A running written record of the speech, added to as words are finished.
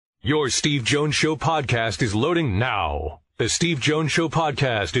Your Steve Jones Show podcast is loading now. The Steve Jones Show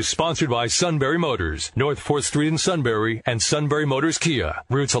podcast is sponsored by Sunbury Motors, North 4th Street in Sunbury, and Sunbury Motors Kia,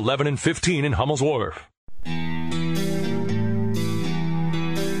 routes 11 and 15 in Hummel's Wharf.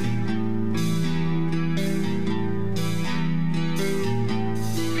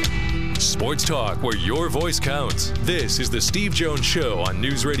 Sports talk where your voice counts. This is the Steve Jones Show on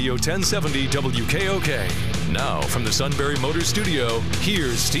Newsradio 1070 WKOK. Now from the Sunbury Motors Studio,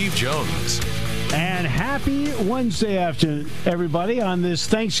 here's Steve Jones. And happy Wednesday afternoon, everybody, on this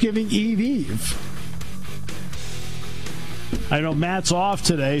Thanksgiving Eve. I know Matt's off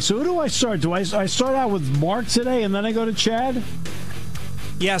today, so who do I start? Do I start out with Mark today and then I go to Chad?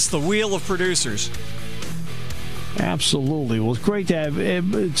 Yes, the wheel of producers. Absolutely. Well, it's great to have,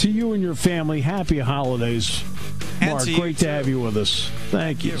 to you and your family, happy holidays. Mark, great to have you with us.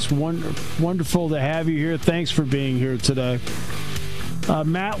 Thank you. It's wonderful to have you here. Thanks for being here today.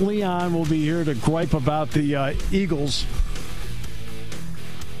 Matt Leon will be here to gripe about the Eagles.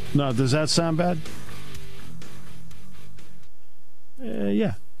 No, does that sound bad?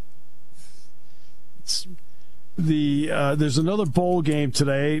 Yeah. There's another bowl game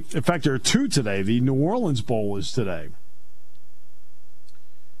today. In fact, there are two today. The New Orleans Bowl is today.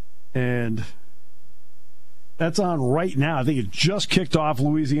 And that's on right now. I think it just kicked off.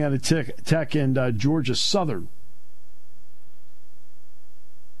 Louisiana Tech and Georgia Southern.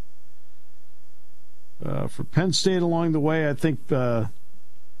 For Penn State along the way, I think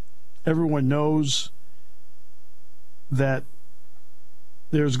everyone knows that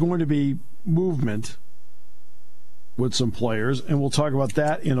there's going to be movement with some players, and we'll talk about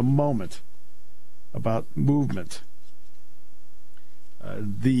that in a moment, about movement.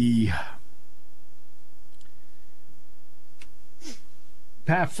 The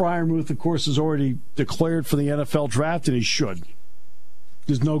Pat Freiermuth, of course, has already declared for the NFL draft, and he should.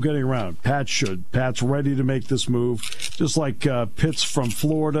 There's no getting around. Pat should. Pat's ready to make this move. Just like Pitts from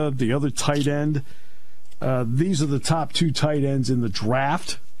Florida, the other tight end. These are the top two tight ends in the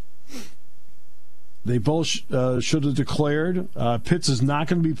draft. They both should have declared. Pitts is not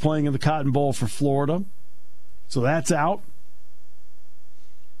going to be playing in the Cotton Bowl for Florida. So that's out.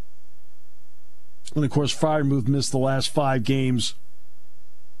 And, of course, Freiermuth missed the last 5 games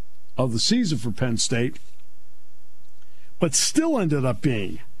of the season for Penn State, but still ended up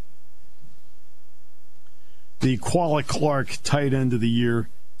being the Qualla Clark tight end of the year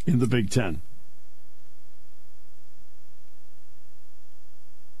in the Big Ten.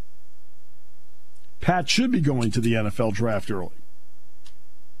 Pat should be going to the NFL draft early.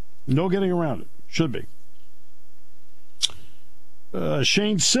 No getting around it. Should be.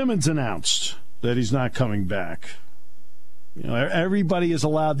 Shane Simmons announced that he's not coming back. You know, everybody is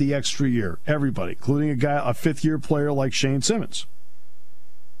allowed the extra year. Everybody, including a fifth-year player like Shane Simmons.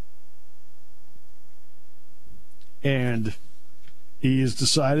 And he has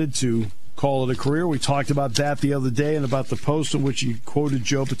decided to call it a career. We talked about that the other day and about the post in which he quoted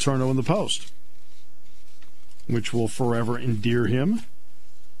Joe Paterno in the Post, which will forever endear him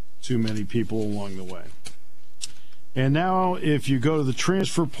to many people along the way. And now, if you go to the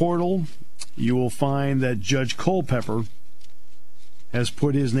transfer portal, you will find that Judge Culpepper has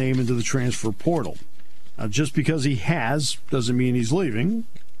put his name into the transfer portal. Now, just because he has doesn't mean he's leaving.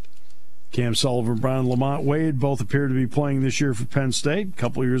 Cam Sullivan, Brown, Lamont Wade both appear to be playing this year for Penn State. A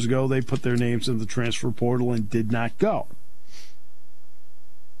couple of years ago, they put their names in the transfer portal and did not go.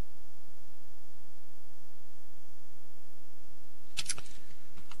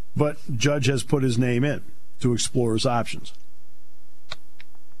 But Judge has put his name in to explore his options.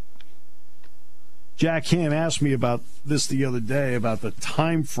 Jack Ham asked me about this the other day, about the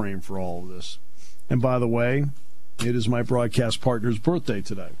time frame for all of this. And by the way, it is my broadcast partner's birthday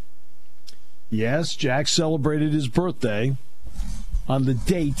today. Yes, Jack celebrated his birthday on the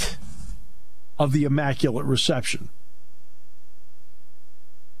date of the Immaculate Reception.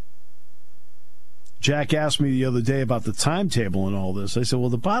 Jack asked me the other day about the timetable and all this. I said, well,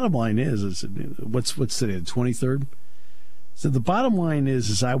 the bottom line is, I said, what's today, the 23rd? So the bottom line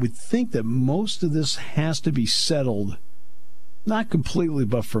is I would think that most of this has to be settled, not completely,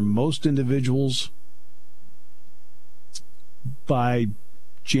 but for most individuals, by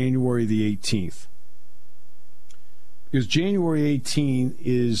January the 18th. Because January 18th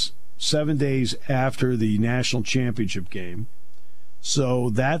is 7 days after the national championship game. So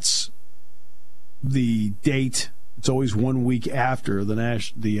that's the date. It's always 1 week after the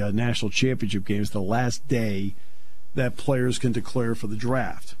national championship game. It's the last day that players can declare for the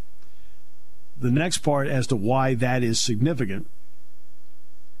draft. The next part as to why that is significant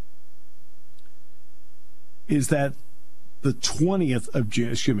is that the 20th of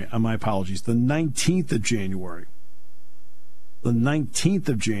January. Excuse me, my apologies. The 19th of January. The 19th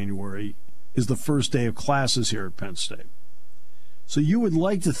of January is the first day of classes here at Penn State. So you would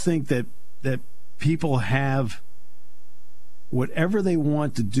like to think that people have whatever they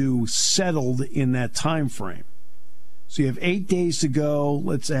want to do settled in that time frame. So you have 8 days to go.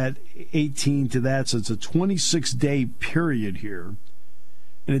 Let's add 18 to that. So it's a 26-day period here.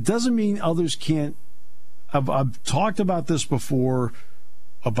 And it doesn't mean others can't. I've talked about this before,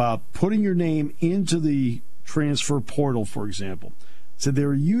 about putting your name into the transfer portal, for example. So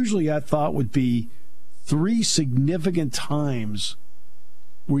there usually, I thought, would be 3 significant times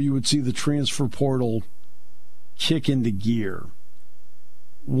where you would see the transfer portal kick into gear.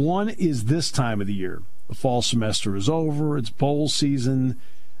 One is this time of the year. The fall semester is over. It's bowl season.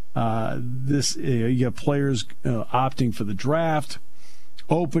 You got players opting for the draft,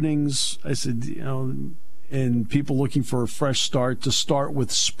 openings. I said, and people looking for a fresh start to start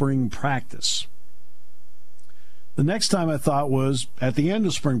with spring practice. The next time I thought was at the end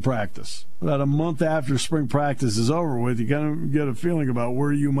of spring practice. About a month after spring practice is over with, you kind of get a feeling about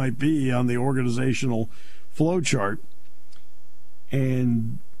where you might be on the organizational flow chart.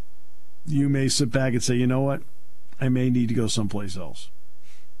 And you may sit back and say, you know what? I may need to go someplace else.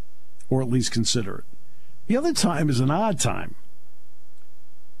 Or at least consider it. The other time is an odd time.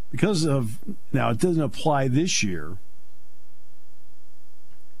 Because of, now it doesn't apply this year.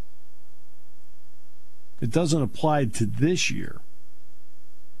 It doesn't apply to this year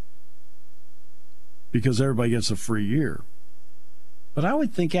because everybody gets a free year. But I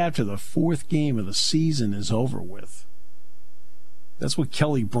would think after the 4th game of the season is over with, that's what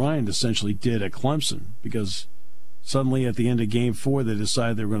Kelly Bryant essentially did at Clemson, because suddenly at the end of Game 4 they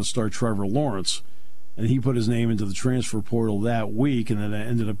decided they were going to start Trevor Lawrence, and he put his name into the transfer portal that week, and then it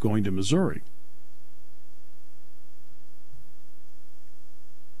ended up going to Missouri.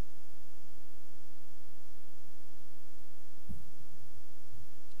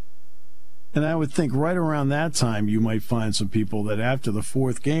 And I would think right around that time you might find some people that after the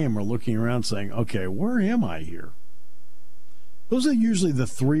 4th game are looking around saying, okay, where am I here? Those are usually the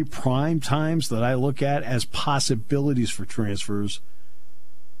 3 prime times that I look at as possibilities for transfers,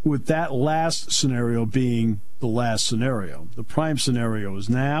 with that last scenario being the last scenario. The prime scenario is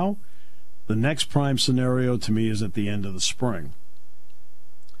now. The next prime scenario to me is at the end of the spring.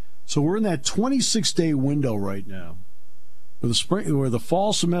 So we're in that 26-day window right now, where the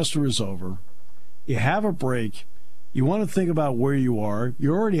fall semester is over. You have a break. You want to think about where you are.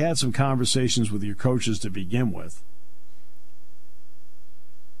 You already had some conversations with your coaches to begin with.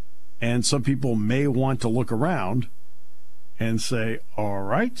 And some people may want to look around and say, all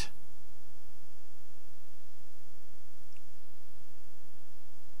right,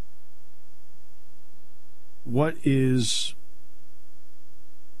 what is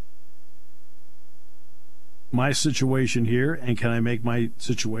my situation here, and can I make my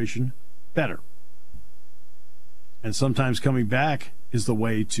situation better? And sometimes coming back is the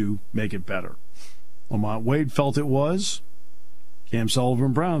way to make it better. Lamont Wade felt it was. Cam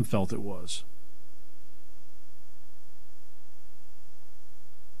Sullivan-Brown felt it was.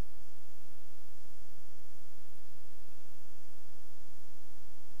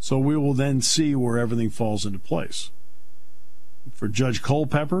 So we will then see where everything falls into place. For Judge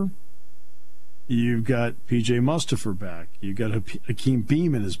Culpepper, you've got P.J. Mustipher back. You've got Hakeem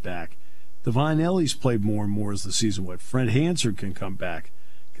Beamon is back. Devon Ellie's played more and more as the season went. Fred Hansard can come back.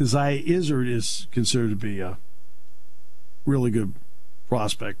 Keziah Izzard is considered to be a really good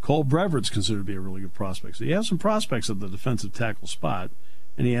prospect. Cole Brevert's considered to be a really good prospect. So he has some prospects at the defensive tackle spot,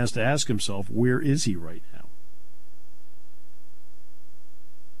 and he has to ask himself, where is he right now?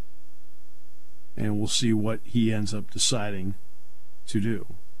 And we'll see what he ends up deciding to do.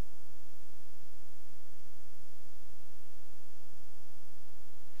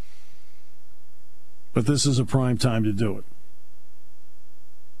 But this is a prime time to do it.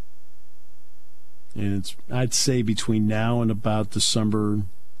 And it's, I'd say, between now and about December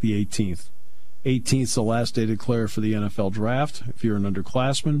the 18th. 18th is the last day to declare for the NFL draft if you're an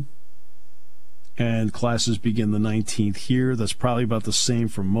underclassman. And classes begin the 19th here. That's probably about the same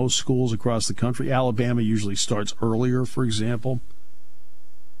for most schools across the country. Alabama usually starts earlier, for example.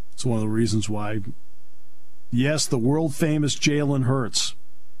 It's one of the reasons why, yes, the world-famous Jalen Hurts.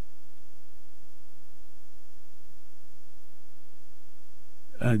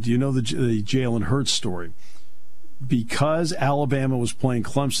 Do you know the Jalen Hurts story? Because Alabama was playing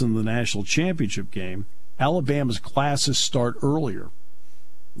Clemson in the national championship game, Alabama's classes start earlier.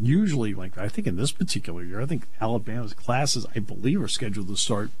 Usually, like I think in this particular year, I think Alabama's classes, I believe, are scheduled to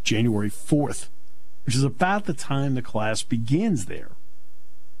start January 4th which is about the time the class begins there.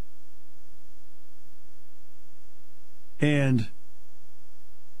 And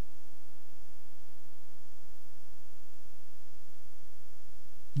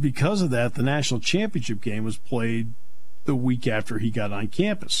because of that, the national championship game was played the week after he got on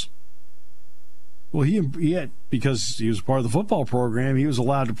campus. Well, he had, because he was part of the football program, he was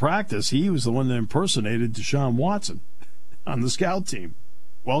allowed to practice. He was the one that impersonated Deshaun Watson on the scout team.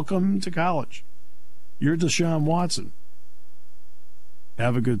 Welcome to college. You're Deshaun Watson.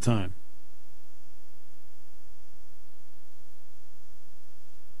 Have a good time.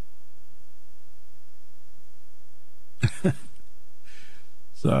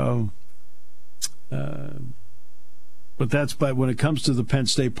 So, but when it comes to the Penn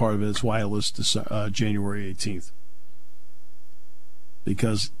State part of it, it's why I list January 18th.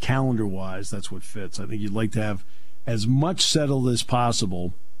 Because calendar-wise, that's what fits. I think you'd like to have as much settled as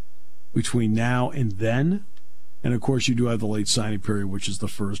possible between now and then. And, of course, you do have the late signing period, which is the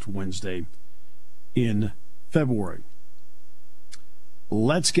first Wednesday in February.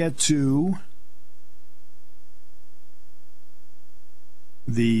 Let's get to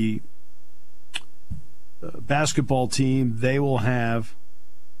the basketball team. They will have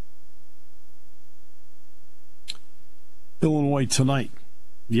Illinois tonight.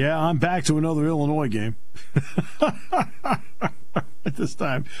 Yeah, I'm back to another Illinois game. At this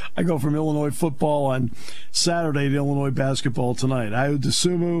time, I go from Illinois football on Saturday to Illinois basketball tonight. Ayo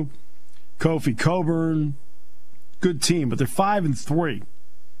Dosunmu, Kofi Cockburn, good team, but they're 5-3.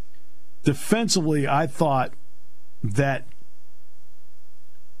 Defensively, I thought that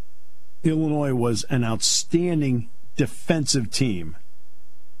Illinois was an outstanding defensive team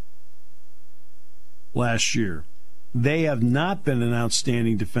last year. They have not been an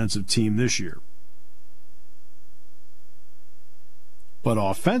outstanding defensive team this year. But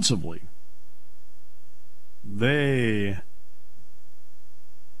offensively, they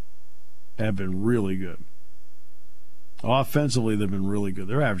have been really good. Offensively, they've been really good.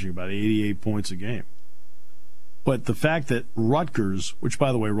 They're averaging about 88 points a game. But the fact that Rutgers, which,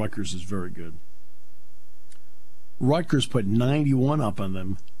 by the way, Rutgers is very good, Rutgers put 91 up on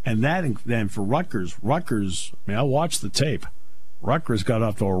them. And then for Rutgers, I mean, I watched the tape. Rutgers got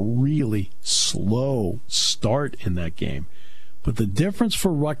off to a really slow start in that game. But the difference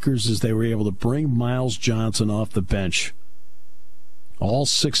for Rutgers is they were able to bring Miles Johnson off the bench. All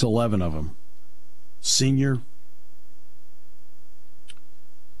 6'11" of them. Senior.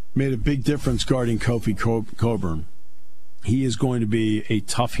 Made a big difference guarding Kofi Cockburn. He is going to be a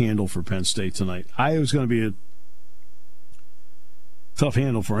tough handle for Penn State tonight. Ayo's going to be a tough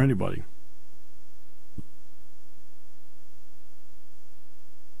handle for anybody.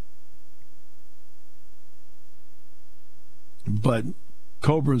 But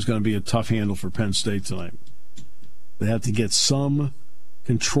Coburn's going to be a tough handle for Penn State tonight. They have to get some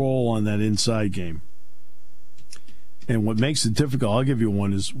control on that inside game. And what makes it difficult, I'll give you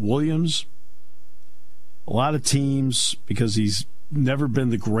one, is Williams. A lot of teams, because he's never been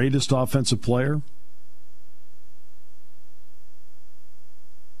the greatest offensive player,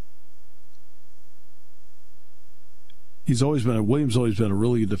 Williams always been a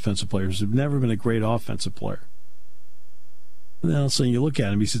really good defensive player. He's never been a great offensive player. And then all of a sudden you look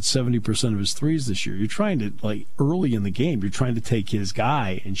at him, he's hit 70% of his threes this year. You're trying to, early in the game, you're trying to take his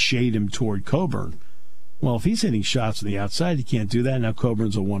guy and shade him toward Cockburn. Well, if he's hitting shots on the outside, you can't do that. Now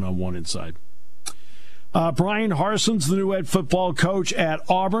Coburn's a one-on-one inside. Brian Harson's the new head football coach at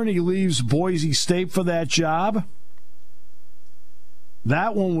Auburn. He leaves Boise State for that job.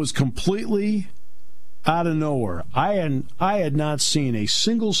 That one was completely out of nowhere. I had not seen a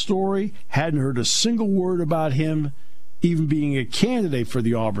single story, hadn't heard a single word about him even being a candidate for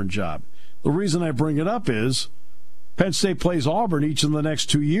the Auburn job. The reason I bring it up is Penn State plays Auburn each of the next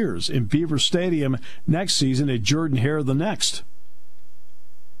 2 years in Beaver Stadium next season, at Jordan-Hare the next.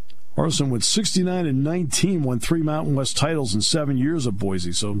 Harsin with 69-19 won 3 Mountain West titles in 7 years at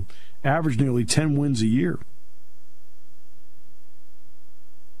Boise, so averaged nearly 10 wins a year.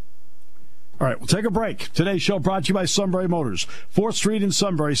 All right, we'll take a break. Today's show brought to you by Sunbury Motors. 4th Street in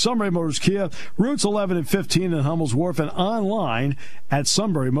Sunbury. Sunbury Motors Kia. Routes 11 and 15 in Hummel's Wharf, and online at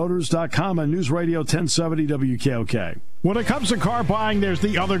sunburymotors.com on News Radio 1070 WKOK. When it comes to car buying, there's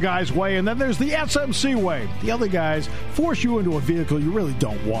the other guy's way, and then there's the SMC way. The other guys force you into a vehicle you really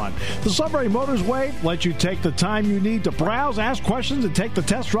don't want. The Sunbury Motors way lets you take the time you need to browse, ask questions, and take the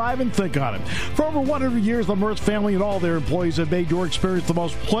test drive and think on it. For over 100 years, the Mertz family and all their employees have made your experience the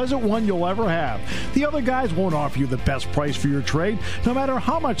most pleasant one you'll ever have. The other guys won't offer you the best price for your trade, no matter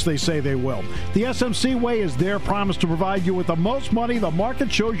how much they say they will. The SMC way is their promise to provide you with the most money the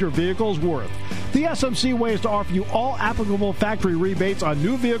market shows your vehicle is worth. The SMC way is to offer you all applicable factory rebates on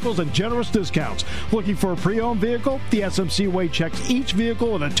new vehicles and generous discounts. Looking for a pre-owned vehicle? The SMC way checks each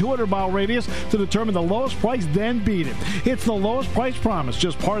vehicle in a 200-mile radius to determine the lowest price, then beat it. It's the lowest price promise,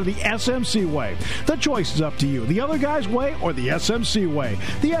 just part of the SMC way. The choice is up to you. The other guy's way or the SMC way.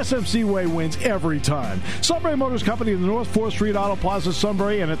 The SMC way wins every time. Sunbury Motors Company in the North 4th Street Auto Plaza,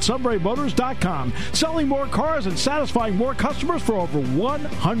 Sunbury, and at sunburymotors.com. Selling more cars and satisfying more customers for over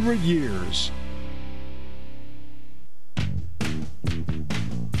 100 years.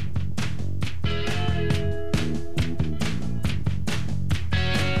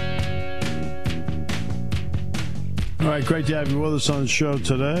 All right, great to have you with us on the show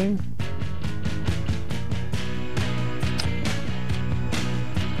today.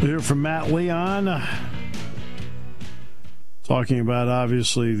 We'll hear from Matt Leon talking about,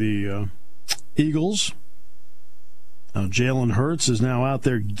 obviously, the Eagles. Now, Jalen Hurts is now out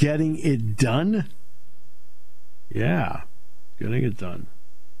there getting it done. Yeah, getting it done.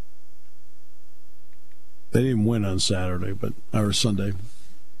 They didn't win on Saturday, or Sunday.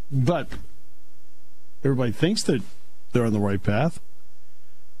 But everybody thinks that they're on the right path.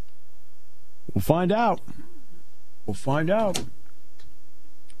 We'll find out. We'll find out.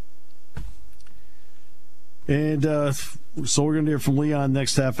 And so we're going to hear from Leon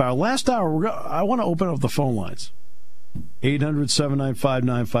next half hour. Last hour, I want to open up the phone lines.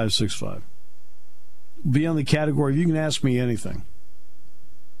 800-795-9565. Be on the category, you can ask me anything.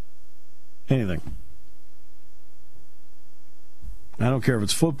 Anything. I don't care if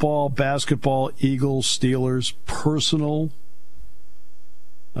it's football, basketball, Eagles, Steelers, personal,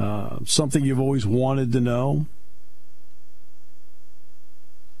 something you've always wanted to know.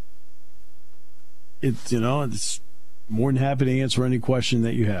 It's more than happy to answer any question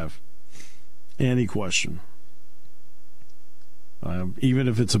that you have. Any question. Even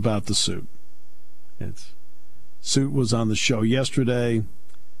if it's about the suit. Suit was on the show yesterday.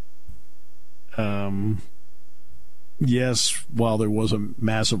 Yes, while there was a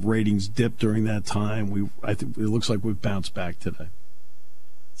massive ratings dip during that time, I think it looks like we've bounced back today.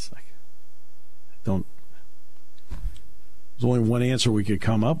 It's like, there's only one answer we could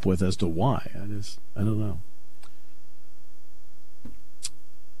come up with as to why. I don't know.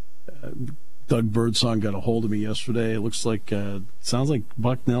 Doug Birdsong got a hold of me yesterday. It looks like, sounds like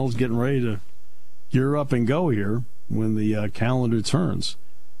Bucknell's getting ready to gear up and go here when the calendar turns.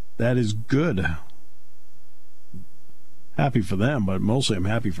 That is good. Happy for them, but mostly I'm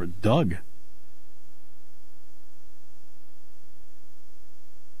happy for Doug.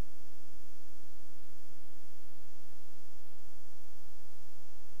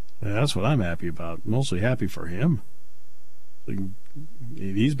 Yeah, that's what I'm happy about. Mostly happy for him.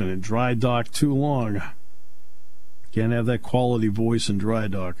 He's been in dry dock too long. Can't have that quality voice in dry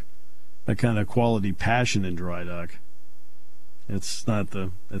dock. That kind of quality passion in dry dock. It's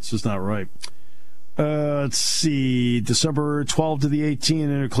just not right. Let's see. December 12 to the 18th,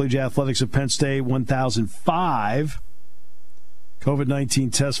 Intercollegiate Athletics at Penn State, 1005.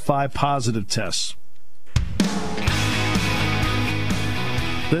 COVID-19 test, 5 positive tests.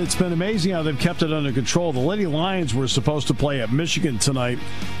 It's been amazing how they've kept it under control. The Lady Lions were supposed to play at Michigan tonight.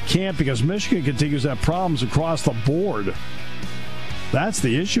 Can't, because Michigan continues to have problems across the board. That's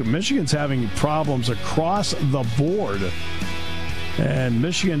the issue. Michigan's having problems across the board. And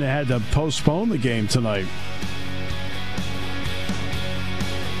Michigan had to postpone the game tonight.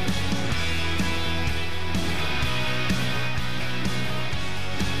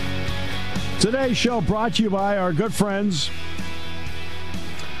 Today's show brought to you by our good friends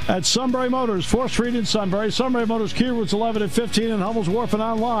at Sunbury Motors, 4th Street in Sunbury. Sunbury Motors, Key routes 11 and 15 in Hummel's Wharf, and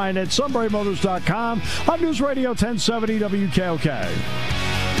online at sunburymotors.com on News Radio 1070 WKOK.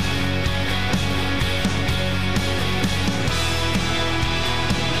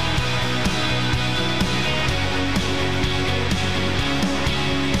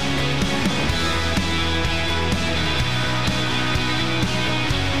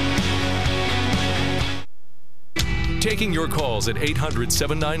 Taking your calls at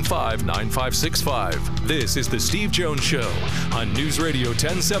 800-795-9565. This is The Steve Jones Show on News Radio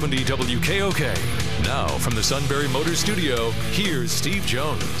 1070 WKOK. Now, from the Sunbury Motors Studio, here's Steve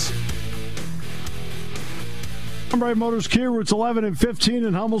Jones. Sunbury Motors Kia, routes 11 and 15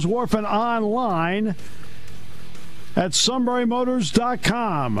 in Hummel's Wharf, and online at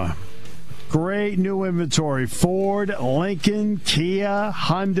sunburymotors.com. Great new inventory. Ford, Lincoln, Kia,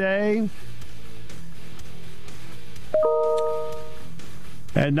 Hyundai.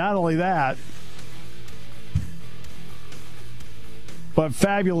 And not only that, but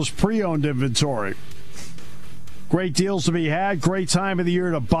fabulous pre-owned inventory. Great deals to be had. Great time of the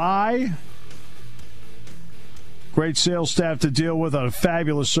year to buy. Great sales staff to deal with, a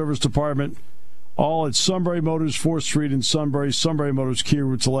fabulous service department. All at Sunbury Motors, 4th Street in Sunbury. Sunbury Motors Kia,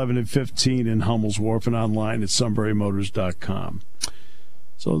 routes 11 and 15 in Hummel's Wharf, and online at sunburymotors.com.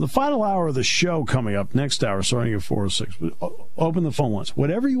 So the final hour of the show coming up, next hour, starting at 4:06. Open the phone lines.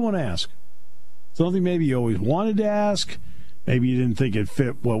 Whatever you want to ask. Something maybe you always wanted to ask. Maybe you didn't think it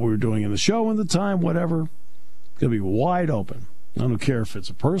fit what we were doing in the show at the time, whatever. It's going to be wide open. I don't care if it's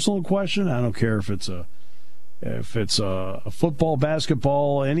a personal question. I don't care if it's a football,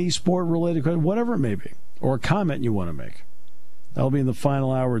 basketball, any sport-related question, whatever it may be, or a comment you want to make. That'll be in the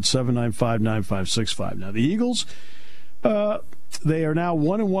final hour at 795-9565. Now, the Eagles, they are now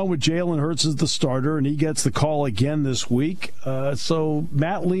 1-1 with Jalen Hurts as the starter, and he gets the call again this week. So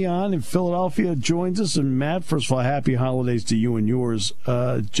Matt Leon in Philadelphia joins us. And, Matt, first of all, happy holidays to you and yours.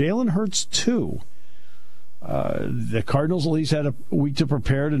 Jalen Hurts, too. The Cardinals at least had a week to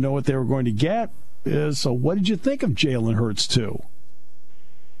prepare to know what they were going to get. So what did you think of Jalen Hurts, too?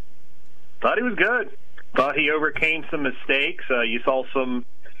 Thought he was good. Thought he overcame some mistakes. You saw some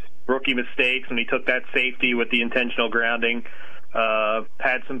rookie mistakes when he took that safety with the intentional grounding.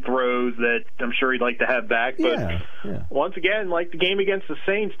 Had some throws that I'm sure he'd like to have back. But once again, like the game against the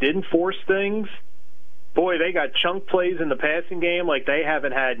Saints, didn't force things. Boy, they got chunk plays in the passing game like they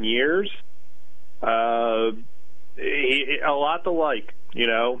haven't had in years. A lot to like. You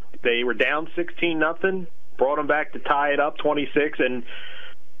know, they were down 16-0, brought them back to tie it up 26, and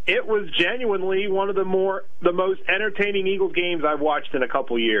it was genuinely one of the most entertaining Eagles games I've watched in a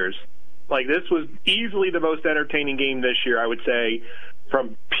couple years. Like, this was easily the most entertaining game this year, I would say,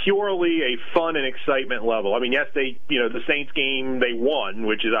 from purely a fun and excitement level. I mean, yes, the Saints game, they won,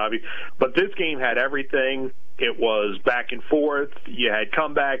 which is obvious, but this game had everything. It was back and forth. You had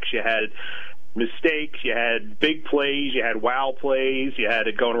comebacks. You had mistakes, you had big plays, you had wow plays, you had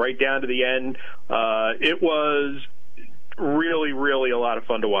it going right down to the end. It was really, really a lot of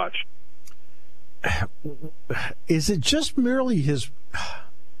fun to watch. Is it just merely his...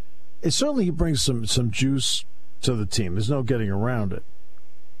 It certainly brings some juice to the team. There's no getting around it.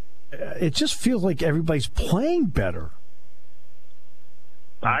 It just feels like everybody's playing better.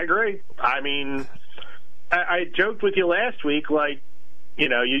 I agree. I mean, I joked with you last week, like, you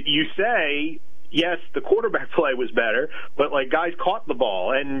know, you say, yes, the quarterback play was better, but, like, guys caught the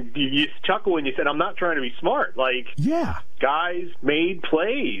ball. And you chuckle and you said, I'm not trying to be smart. Like, yeah, guys made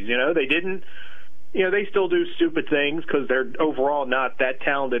plays. You know, they didn't, you know, they still do stupid things because they're overall not that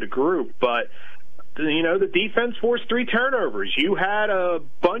talented a group. But, you know, the defense forced 3 turnovers. You had a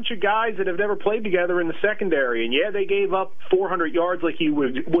bunch of guys that have never played together in the secondary. And, yeah, they gave up 400 yards like you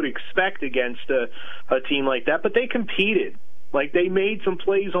would expect against a team like that. But they competed. Like, they made some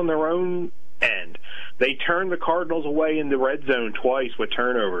plays on their own end. They turned the Cardinals away in the red zone twice with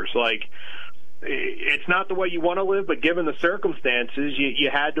turnovers. Like, it's not the way you want to live, but given the circumstances, you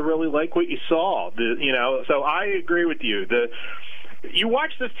had to really like what you saw. So I agree with you. You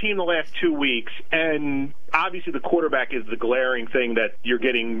watch this team the last 2 weeks, and obviously the quarterback is the glaring thing that you're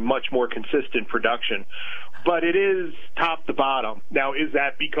getting much more consistent production. But it is top to bottom. Now, is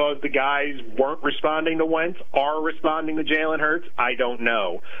that because the guys weren't responding to Wentz, are responding to Jalen Hurts? I don't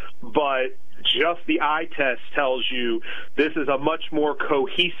know. But just the eye test tells you this is a much more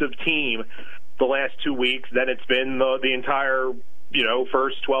cohesive team the last 2 weeks than it's been the entire,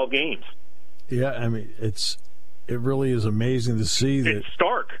 first 12 games. Yeah, I mean, it really is amazing to see that. It's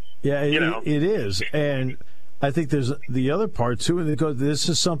stark. Yeah, it is. And I think there's the other part, too, and this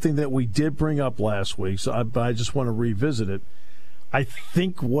is something that we did bring up last week, so I just want to revisit it. I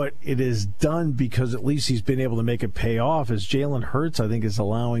think what it has done, because at least he's been able to make it pay off, is Jalen Hurts, I think, is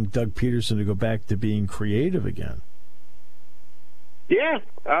allowing Doug Peterson to go back to being creative again. Yeah.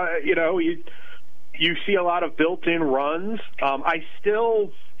 You see a lot of built-in runs. I'll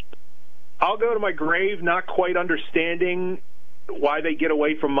go to my grave not quite understanding why they get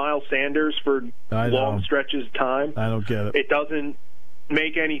away from Miles Sanders for long stretches of time. I don't get it. It doesn't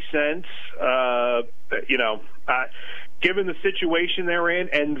make any sense. Given the situation they're in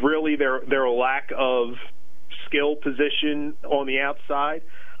and really their lack of skill position on the outside,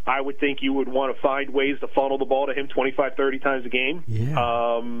 I would think you would want to find ways to funnel the ball to him 25, 30 times a game.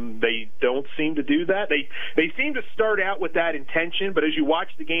 Yeah. They don't seem to do that. They seem to start out with that intention, but as you watch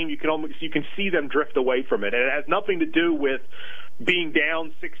the game, you can see them drift away from it. And it has nothing to do with being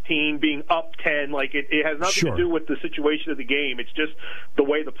down 16, being up 10. Like it has nothing to do with the situation of the game. It's just the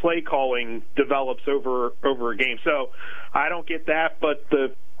way the play calling develops over a game. So I don't get that, but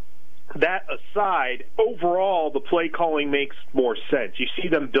that aside, overall, the play calling makes more sense. You see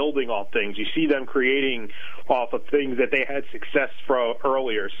them building off things. You see them creating off of things that they had success from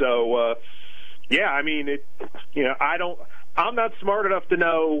earlier. So, I mean, I'm not smart enough to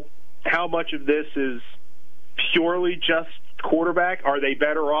know how much of this is purely just quarterback. Are they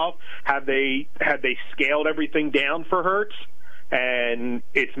better off? Have they scaled everything down for Hurts? And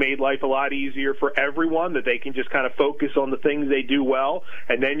it's made life a lot easier for everyone that they can just kind of focus on the things they do well,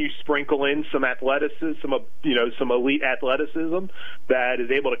 and then you sprinkle in some athleticism, some elite athleticism that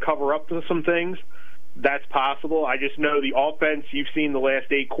is able to cover up some things. That's possible. I just know the offense you've seen the last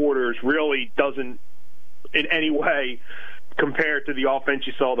 8 quarters really doesn't in any way compared to the offense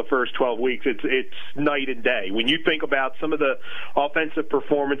you saw the first 12 weeks. It's night and day. When you think about some of the offensive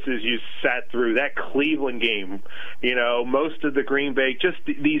performances you sat through, that Cleveland game, most of the Green Bay, just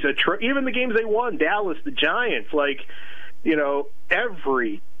these even the games they won, Dallas, the Giants,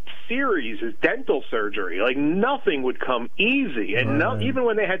 every series is dental surgery. Like, nothing would come easy. And even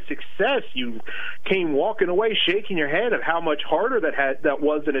when they had success, you came walking away shaking your head of how much harder that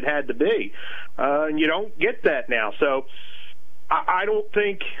was than it had to be. And you don't get that now. So I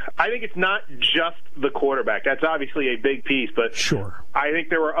think it's not just the quarterback. That's obviously a big piece, but sure, I think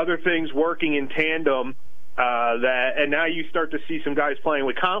there were other things working in tandem and now you start to see some guys playing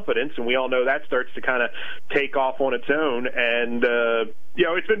with confidence, and we all know that starts to kind of take off on its own. And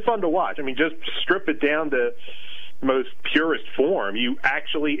it's been fun to watch. I mean, just strip it down to most purest form. You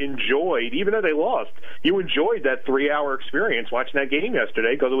actually enjoyed, even though they lost, you enjoyed that 3-hour experience watching that game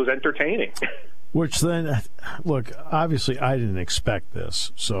yesterday because it was entertaining. Which then, look, obviously I didn't expect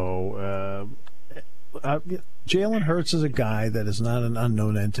this. So Jalen Hurts is a guy that is not an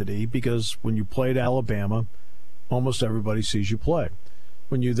unknown entity because when you played Alabama, almost everybody sees you play.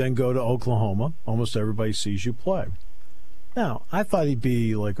 When you then go to Oklahoma, almost everybody sees you play. Now, I thought he'd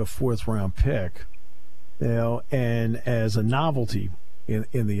be like a 4th-round pick, and as a novelty in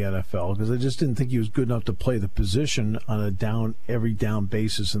the NFL, because I just didn't think he was good enough to play the position on every down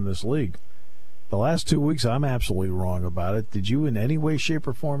basis in this league. The last 2 weeks, I'm absolutely wrong about it. Did you in any way, shape,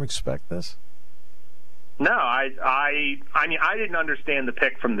 or form expect this? No, I mean, I didn't understand the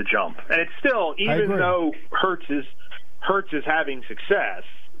pick from the jump. And it's still, even though Hurts is having success,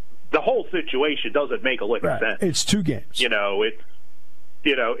 the whole situation doesn't make a lick of sense. It's 2 games. It's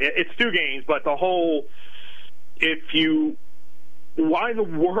 2 games, but the whole, why in the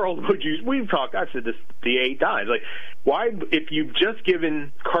world would you, I've said this the 8 times, like, why, if you've just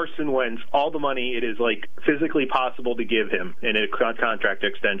given Carson Wentz all the money it is like physically possible to give him in a contract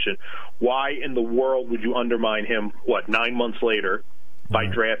extension, why in the world would you undermine him, 9 months later by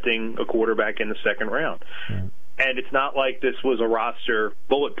drafting a quarterback in the 2nd round? Right. And it's not like this was a roster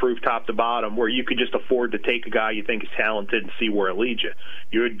bulletproof top to bottom where you could just afford to take a guy you think is talented and see where it leads you.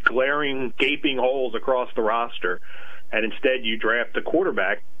 You had glaring, gaping holes across the roster, and instead you draft a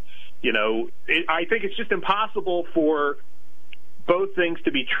quarterback. I think it's just impossible for both things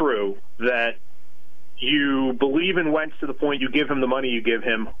to be true, that you believe in Wentz to the point you give him the money you give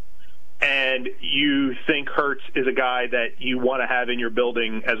him, and you think Hurts is a guy that you want to have in your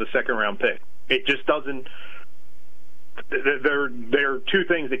building as a 2nd-round pick. It just doesn't – they're 2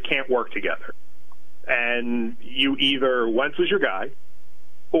 things that can't work together. And you either Wentz is your guy,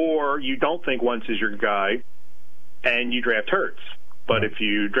 or you don't think Wentz is your guy, and you draft Hurts. But if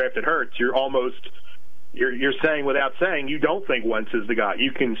you drafted Hurts, you're saying without saying you don't think Wentz is the guy.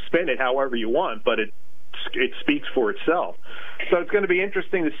 You can spin it however you want, but it speaks for itself. So it's going to be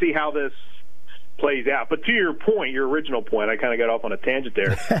interesting to see how this plays out. But to your point, your original point, I kind of got off on a tangent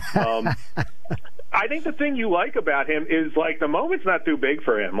there. I think the thing you like about him is, like, the moment's not too big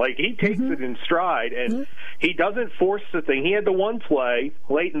for him. Like, he takes it in stride, and he doesn't force the thing. He had the one play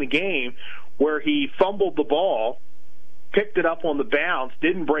late in the game where he fumbled the ball, picked it up on the bounce,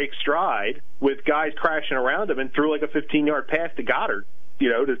 didn't break stride with guys crashing around him, and threw like a 15-yard pass to Goddard,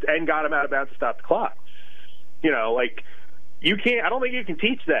 and got him out of bounds to stop the clock. You can't. I don't think you can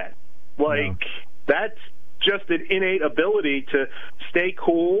teach that. That's just an innate ability to stay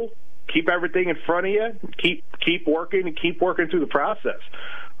cool, keep everything in front of you, keep working, and keep working through the process.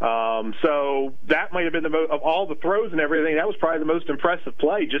 So that might have been of all the throws and everything, that was probably the most impressive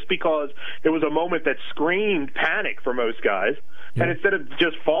play, just because it was a moment that screamed panic for most guys. Yeah. And instead of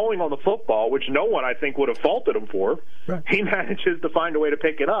just falling on the football, which no one, I think, would have faulted him for, right, he manages to find a way to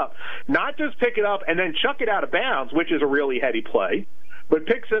pick it up. Not just pick it up and then chuck it out of bounds, which is a really heady play, but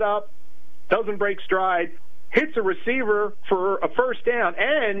picks it up, doesn't break stride, hits a receiver for a first down,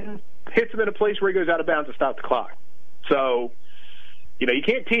 and hits him in a place where he goes out of bounds to stop the clock. So, you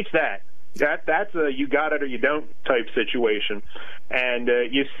can't teach that. That's a you got it or you don't type situation. And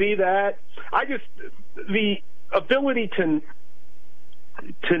you see that. The ability to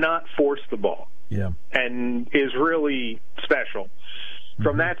not force the ball, and is really special. Mm-hmm.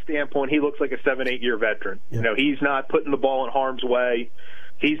 From that standpoint, he looks like a 7-8 year veteran. Yeah. He's not putting the ball in harm's way.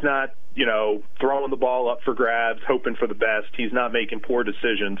 He's not, throwing the ball up for grabs, hoping for the best. He's not making poor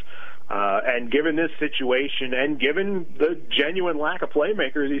decisions. And given this situation and given the genuine lack of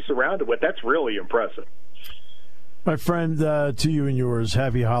playmakers he's surrounded with, that's really impressive. My friend, to you and yours,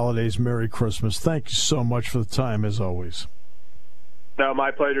 happy holidays, Merry Christmas. Thank you so much for the time, as always. No,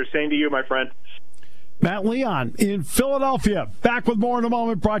 my pleasure. Same to you, my friend. Matt Leon in Philadelphia. Back with more in a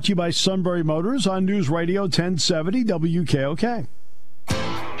moment, brought to you by Sunbury Motors on News Radio 1070 WKOK.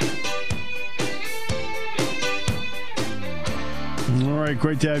 All right,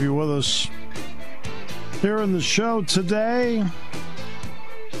 great to have you with us here in the show today.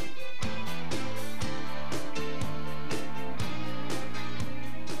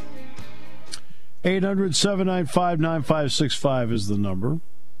 (800-795-9565) is the number.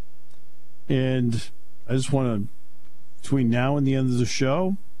 And I just want to, between now and the end of the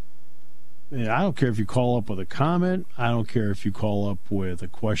show, I don't care if you call up with a comment. I don't care if you call up with a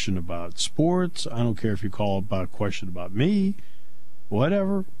question about sports. I don't care if you call up about a question about me.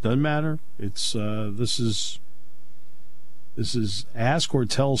 Whatever, doesn't matter. It's this is Ask or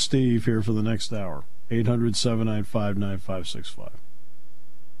Tell Steve here for the next hour. 800-795-9565.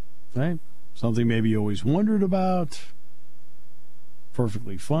 Right? Something maybe you always wondered about.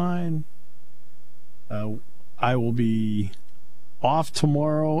 Perfectly fine. I will be off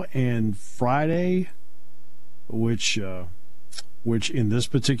tomorrow and Friday, which in this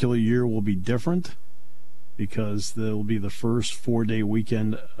particular year will be different, because they'll be the first 4-day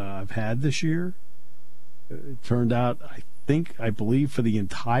weekend I've had this year. It turned out, I believe for the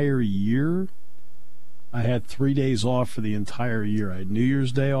entire year, I had 3 days off for the entire year. I had New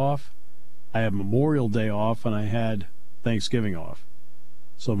Year's Day off, I had Memorial Day off, and I had Thanksgiving off.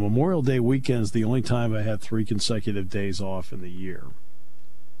 So Memorial Day weekend is the only time I had 3 consecutive days off in the year.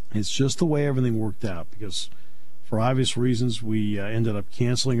 It's just the way everything worked out, because for obvious reasons we ended up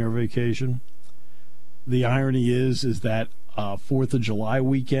canceling our vacation. The irony is that 4th of July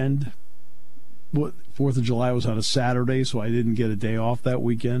weekend, 4th of July was on a Saturday, so I didn't get a day off that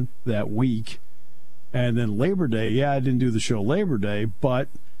week. And then Labor Day, I didn't do the show Labor Day, but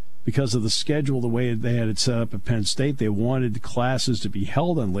because of the schedule, the way they had it set up at Penn State, they wanted classes to be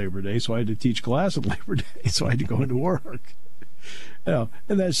held on Labor Day, so I had to teach class on Labor Day, so I had to go into work. And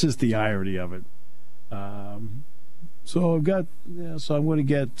that's just the irony of it. So I'm going to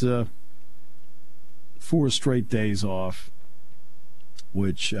get 4 straight days off,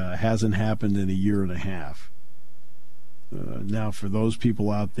 which hasn't happened in a year and a half. Now, for those people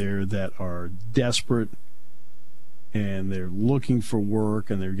out there that are desperate and they're looking for work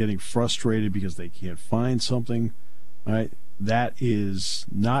and they're getting frustrated because they can't find something, right? That is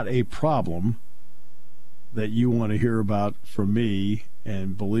not a problem that you want to hear about from me,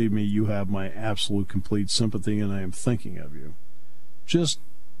 and believe me, you have my absolute complete sympathy, and I am thinking of you. Just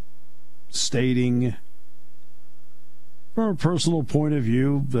stating from a personal point of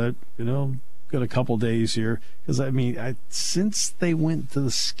view that, got a couple days here, because since they went to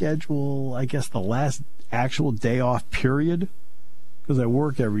the schedule, I guess the last actual day off period, because I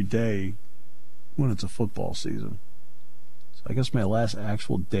work every day when it's a football season. So I guess my last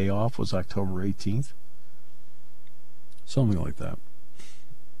actual day off was October 18th. Something like that.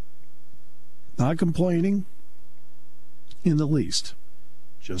 Not complaining in the least.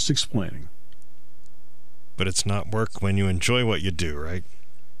 Just explaining. But it's not work when you enjoy what you do, right?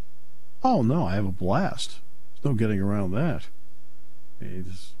 Oh, no, I have a blast. There's no getting around that.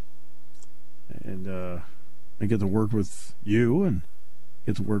 And I get to work with you and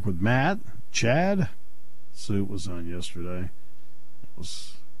get to work with Matt, Chad. Suit was on yesterday.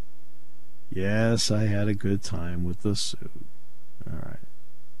 Yes, I had a good time with the suit. All right.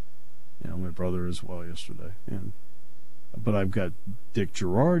 My brother as well yesterday. But I've got Dick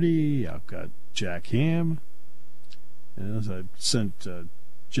Girardi. I've got Jack Ham. And as I sent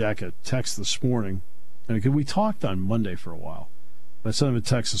Jack a text this morning, because we talked on Monday for a while. I sent him a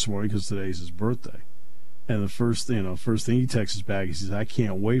text this morning because today's his birthday. And the first thing he texts us back, he says, I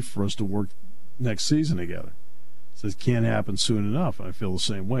can't wait for us to work next season together. He says, can't happen soon enough. And I feel the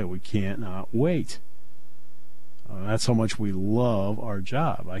same way. We can't not wait. That's how much we love our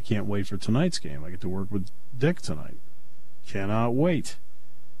job. I can't wait for tonight's game. I get to work with Dick tonight. Cannot wait.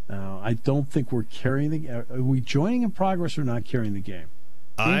 Now, I don't think we're carrying the game. Are we joining in progress or not carrying the game?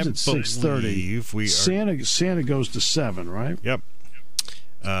 Game's at 6:30. We are. Santa goes to 7, right? Yep.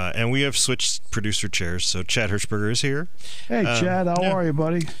 And we have switched producer chairs, so Chad Hirschberger is here. Hey, Chad, how are you,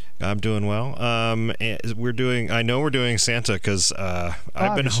 buddy? I'm doing well. I know we're doing Santa because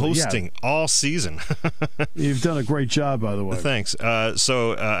I've been hosting all season. You've done a great job, by the way. Thanks.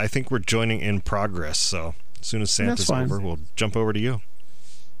 So I think we're joining in progress. So as soon as Santa's over, we'll jump over to you.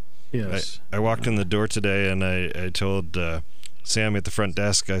 Yes. I walked in the door today, and I told Sammy at the front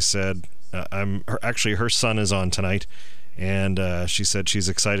desk, I said, her son is on tonight. And she said she's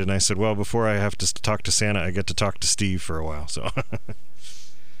excited. And I said, well, before I have to talk to Santa, I get to talk to Steve for a while. So,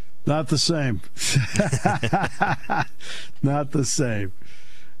 not the same. Not the same.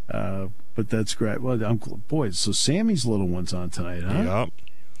 But that's great. Well, so Sammy's little one's on tonight, huh?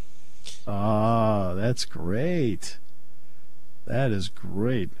 Yep. That's great. That is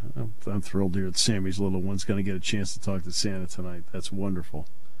great. I'm thrilled to hear that Sammy's little one's going to get a chance to talk to Santa tonight. That's wonderful.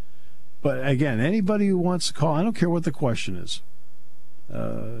 But again, anybody who wants to call, I don't care what the question is.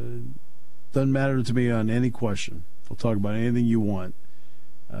 Doesn't matter to me on any question. We'll talk about anything you want.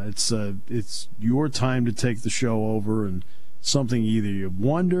 It's your time to take the show over, and something either you've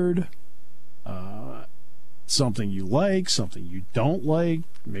wondered, something you like, something you don't like.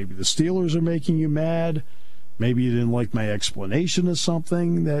 Maybe the Steelers are making you mad. Maybe you didn't like my explanation of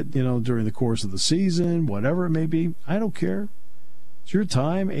something that, during the course of the season, whatever it may be. I don't care. It's your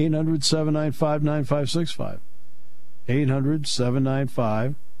time, 800-795-9565.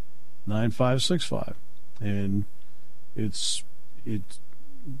 800-795-9565. And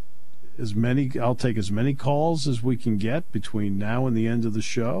I'll take as many calls as we can get between now and the end of the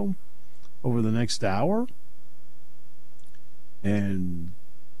show over the next hour. And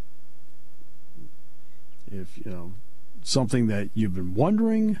if, something that you've been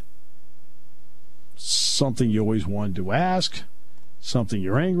wondering, something you always wanted to ask, something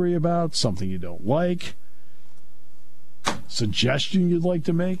you're angry about, something you don't like, suggestion you'd like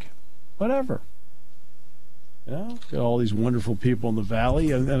to make, whatever. Got all these wonderful people in the Valley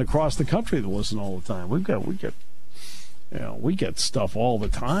and across the country that listen all the time. We get stuff all the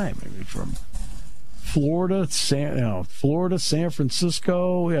time. I mean, from Florida, San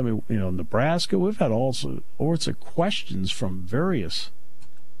Francisco, Nebraska. We've had all sorts of questions from various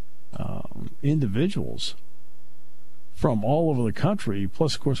individuals from all over the country,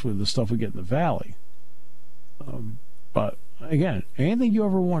 plus, of course, with the stuff we get in the Valley. But, again, anything you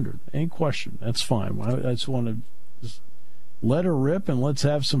ever wondered, any question, that's fine. I just want to just let her rip and let's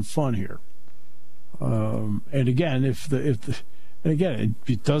have some fun here. And, again, it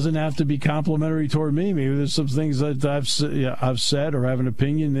doesn't have to be complimentary toward me. Maybe there's some things that I've said or have an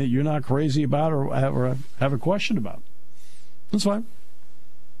opinion that you're not crazy about or have a question about. That's fine.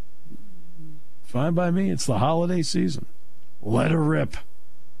 Fine by me. It's the holiday season. Let her rip.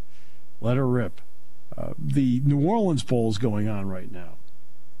 Let her rip. The New Orleans Bowl is going on right now.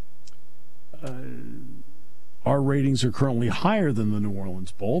 Our ratings are currently higher than the New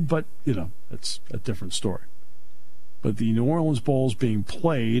Orleans Bowl, but, it's a different story. But the New Orleans Bowl is being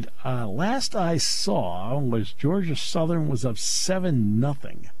played. Last I saw was Georgia Southern was up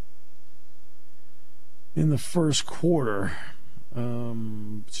 7-0 in the first quarter.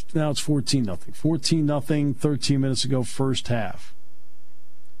 Now it's 14-0. 14-0, 13 minutes ago, first half.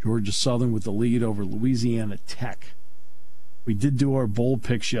 Georgia Southern with the lead over Louisiana Tech. We did do our bowl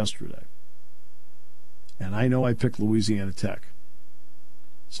picks yesterday. And I know I picked Louisiana Tech.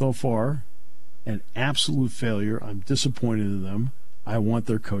 So far, an absolute failure. I'm disappointed in them. I want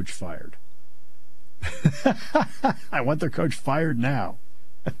their coach fired. I want their coach fired now.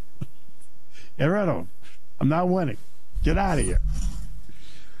 Get rid of him. I'm not winning. Get out of here.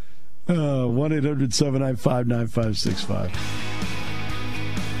 1-800-795-9565.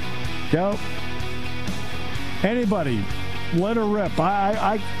 Go. Anybody, let her rip.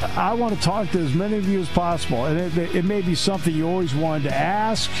 I want to talk to as many of you as possible. And it may be something you always wanted to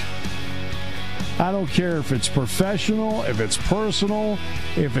ask. I don't care if it's professional, if it's personal,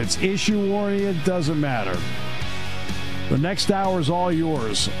 if it's issue-oriented, doesn't matter. The next hour is all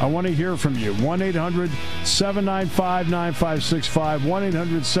yours. I want to hear from you. 1-800-795-9565,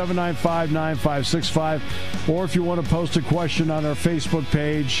 1-800-795-9565, or if you want to post a question on our Facebook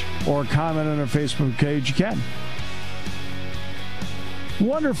page or a comment on our Facebook page, you can.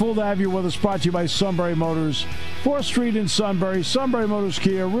 Wonderful to have you with us. Brought to you by Sunbury Motors, 4th Street in Sunbury, Sunbury Motors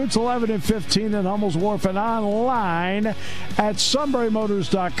Kia, routes 11 and 15 in Hummel's Wharf, and online at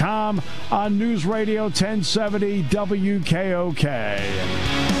sunburymotors.com on News Radio 1070 WKOK.